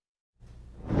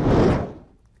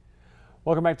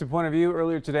Welcome back to Point of View.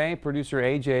 Earlier today, producer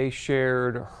AJ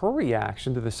shared her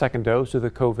reaction to the second dose of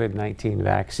the COVID-19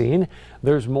 vaccine.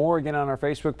 There's more again on our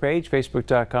Facebook page,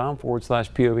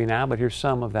 facebook.com/POV now, but here's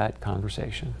some of that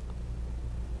conversation.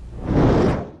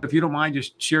 If you don't mind,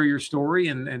 just share your story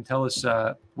and tell us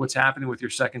what's happening with your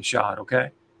second shot,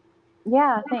 okay?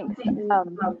 Yeah, thanks.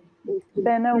 It's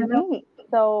been a week.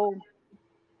 So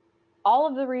all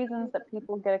of the reasons that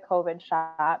people get a COVID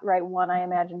shot, right? One, I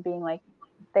imagine being like,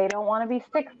 they don't want to be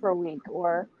sick for a week,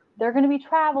 or they're going to be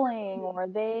traveling, or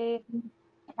they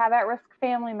have at-risk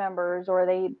family members, or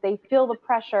they feel the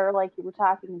pressure, like you were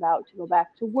talking about, to go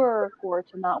back to work or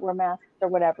to not wear masks or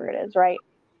whatever it is, right?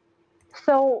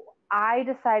 So I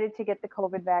decided to get the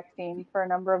COVID vaccine for a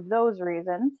number of those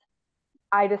reasons.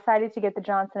 I decided to get the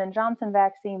Johnson and Johnson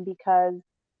vaccine because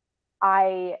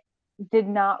I did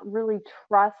not really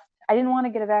trust, I didn't want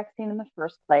to get a vaccine in the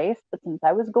first place, but since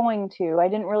I was going to, I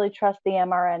didn't really trust the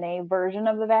mRNA version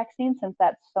of the vaccine since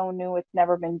that's so new, it's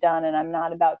never been done, and I'm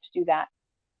not about to do that.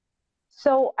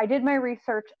 So I did my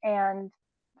research, and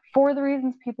for the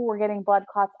reasons people were getting blood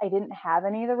clots, I didn't have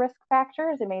any of the risk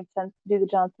factors. It made sense to do the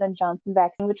Johnson and Johnson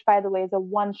vaccine, which, by the way, is a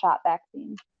one-shot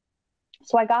vaccine.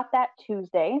 So I got that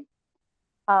Tuesday.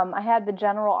 I had the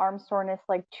general arm soreness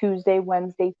like Tuesday,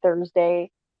 Wednesday, Thursday.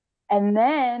 And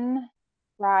then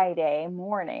Friday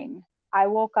morning, I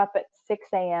woke up at 6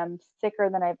 a.m. sicker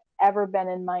than I've ever been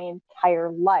in my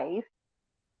entire life.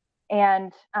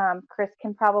 And Chris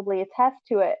can probably attest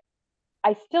to it.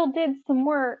 I still did some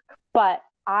work, but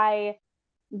I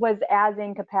was as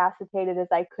incapacitated as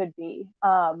I could be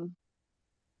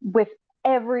with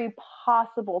every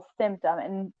possible symptom.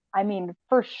 And I mean,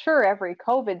 for sure, every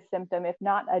COVID symptom, if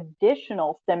not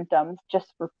additional symptoms,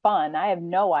 just for fun. I have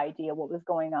no idea what was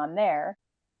going on there.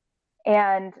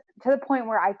 And to the point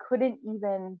where I couldn't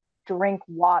even drink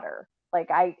water.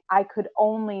 Like I could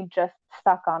only just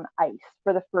suck on ice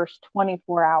for the first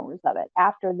 24 hours of it.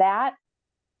 After that,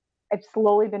 I've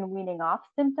slowly been weaning off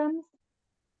symptoms.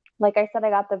 Like I said,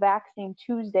 I got the vaccine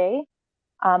Tuesday.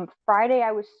 Friday,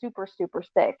 I was super, super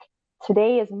sick.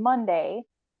 Today is Monday.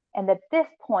 And at this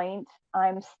point,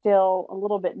 I'm still a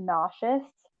little bit nauseous.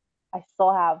 I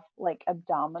still have like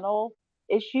abdominal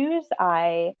issues.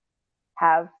 I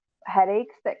have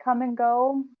headaches that come and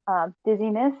go,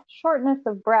 dizziness, shortness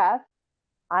of breath.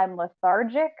 I'm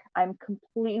lethargic. I'm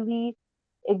completely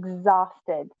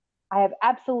exhausted. I have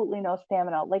absolutely no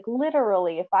stamina. Like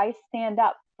literally, if I stand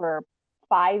up for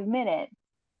 5 minutes,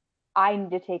 I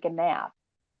need to take a nap.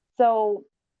 So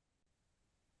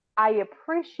I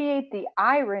appreciate the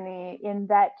irony in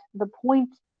that the point,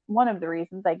 one of the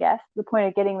reasons, I guess, the point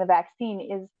of getting the vaccine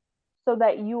is so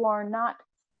that you are not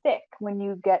sick when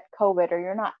you get COVID, or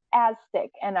you're not as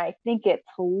sick. And I think it's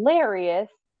hilarious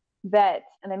that,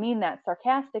 and I mean that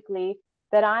sarcastically,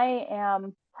 that I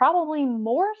am probably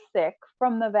more sick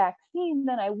from the vaccine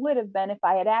than I would have been if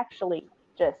I had actually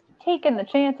just taken the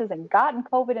chances and gotten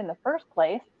COVID in the first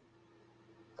place.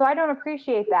 So I don't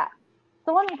appreciate that.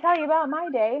 So let me tell you about my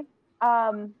day.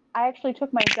 I actually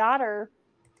took my daughter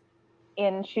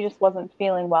in. She just wasn't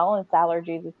feeling well, and it's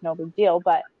allergies. It's no big deal.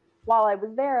 But while I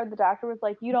was there, the doctor was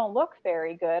like, "You don't look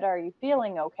very good. Are you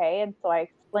feeling okay?" And so I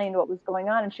explained what was going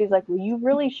on, and she's like, "Well, you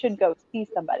really should go see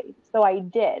somebody." So I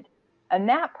did. And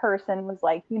that person was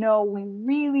like, "We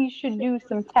really should do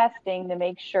some testing to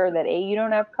make sure that A, you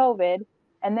don't have COVID,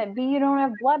 and that B, you don't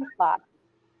have blood clots."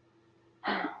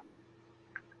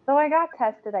 So I got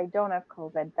tested. I don't have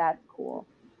COVID. That's cool.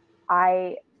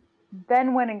 I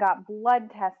then went and got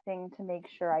blood testing to make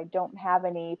sure I don't have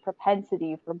any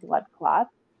propensity for blood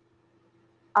clots.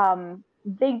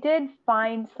 They did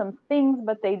find some things,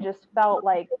 but they just felt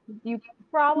like you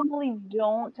probably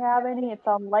don't have any. It's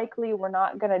unlikely. We're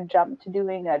not going to jump to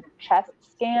doing a chest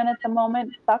scan at the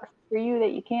moment. Sucks for you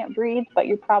that you can't breathe, but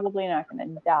you're probably not going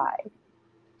to die.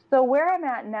 So where I'm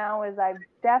at now is I've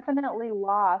definitely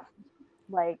lost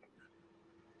like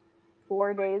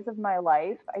 4 days of my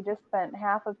life. I just spent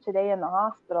half of today in the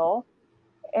hospital,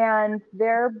 and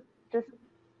they're just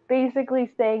basically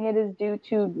saying it is due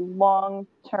to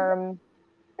long-term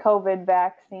COVID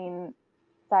vaccine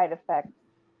side effects,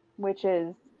 which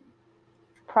is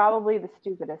probably the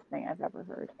stupidest thing I've ever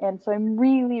heard. And so I'm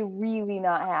really, really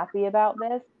not happy about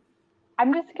this.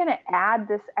 I'm just going to add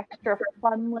this extra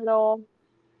fun little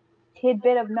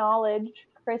tidbit of knowledge.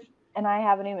 Chris and I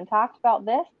haven't even talked about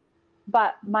this,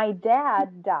 but my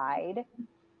dad died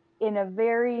in a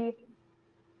very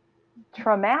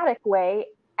traumatic way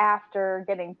after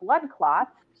getting blood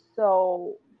clots.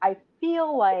 So I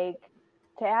feel like,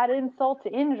 to add insult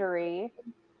to injury,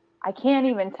 I can't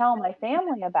even tell my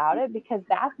family about it because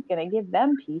that's going to give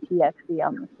them PTSD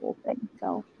on this whole thing.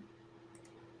 So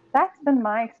That's been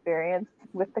my experience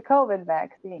with the COVID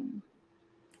vaccine.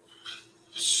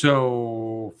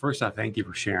 So first off, thank you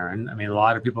for sharing. I mean, a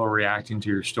lot of people are reacting to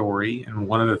your story, and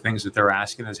one of the things that they're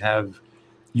asking is, have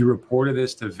you reported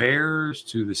this to VAERS,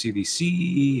 to the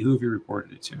CDC? Who have you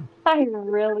reported it to? I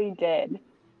really did.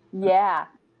 Yeah.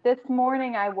 This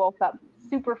morning I woke up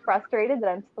super frustrated that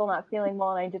I'm still not feeling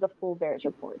well, and I did a full VAERS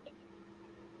report.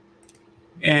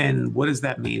 And what does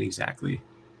that mean exactly?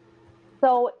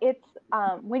 So it's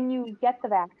when you get the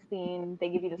vaccine, they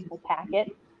give you this whole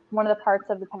packet. One of the parts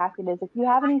of the packet is, if you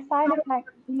have any side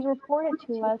effects, please report it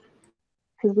to us,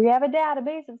 because we have a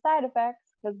database of side effects,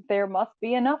 because there must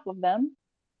be enough of them.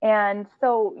 And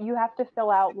so you have to fill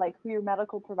out like who your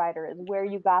medical provider is, where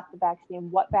you got the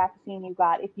vaccine, what vaccine you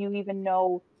got, if you even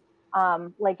know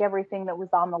like everything that was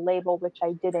on the label, which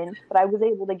I didn't, but I was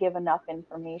able to give enough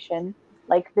information,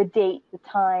 like the date, the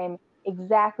time,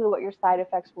 exactly what your side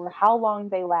effects were, how long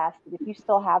they lasted, if you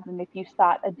still have them, if you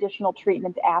sought additional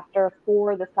treatment after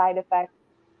for the side effects.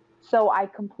 So I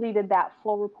completed that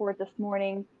full report this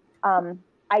morning.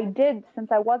 I did,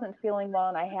 since I wasn't feeling well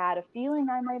and I had a feeling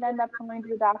I might end up going to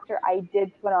the doctor, I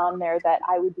did put on there that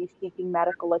I would be seeking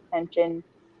medical attention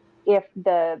if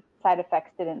the side effects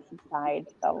didn't subside.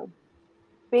 So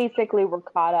basically we're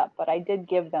caught up, but I did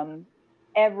give them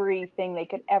everything they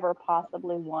could ever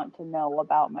possibly want to know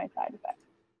about my side effects.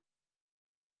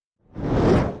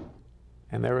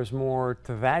 And there is more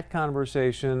to that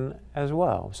conversation as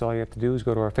well. So all you have to do is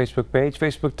go to our Facebook page,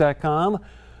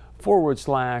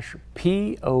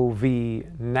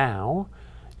 facebook.com/POV Now.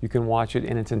 You can watch it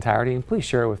in its entirety, and please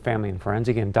share it with family and friends.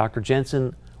 Again, Dr.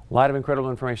 Jensen, a lot of incredible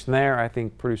information there. I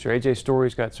think producer AJ's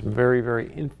story's got some very,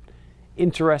 very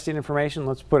interesting information,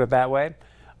 let's put it that way.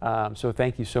 So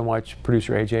thank you so much,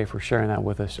 producer AJ, for sharing that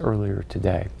with us earlier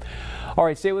today. All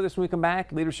right, stay with us when we come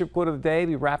back. Leadership quote of the day.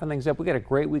 Be wrapping things up. We got a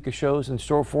great week of shows in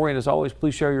store for you. And as always,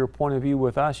 please share your point of view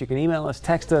with us. You can email us,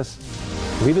 text us,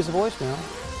 leave us a voicemail.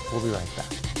 We'll be right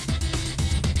back.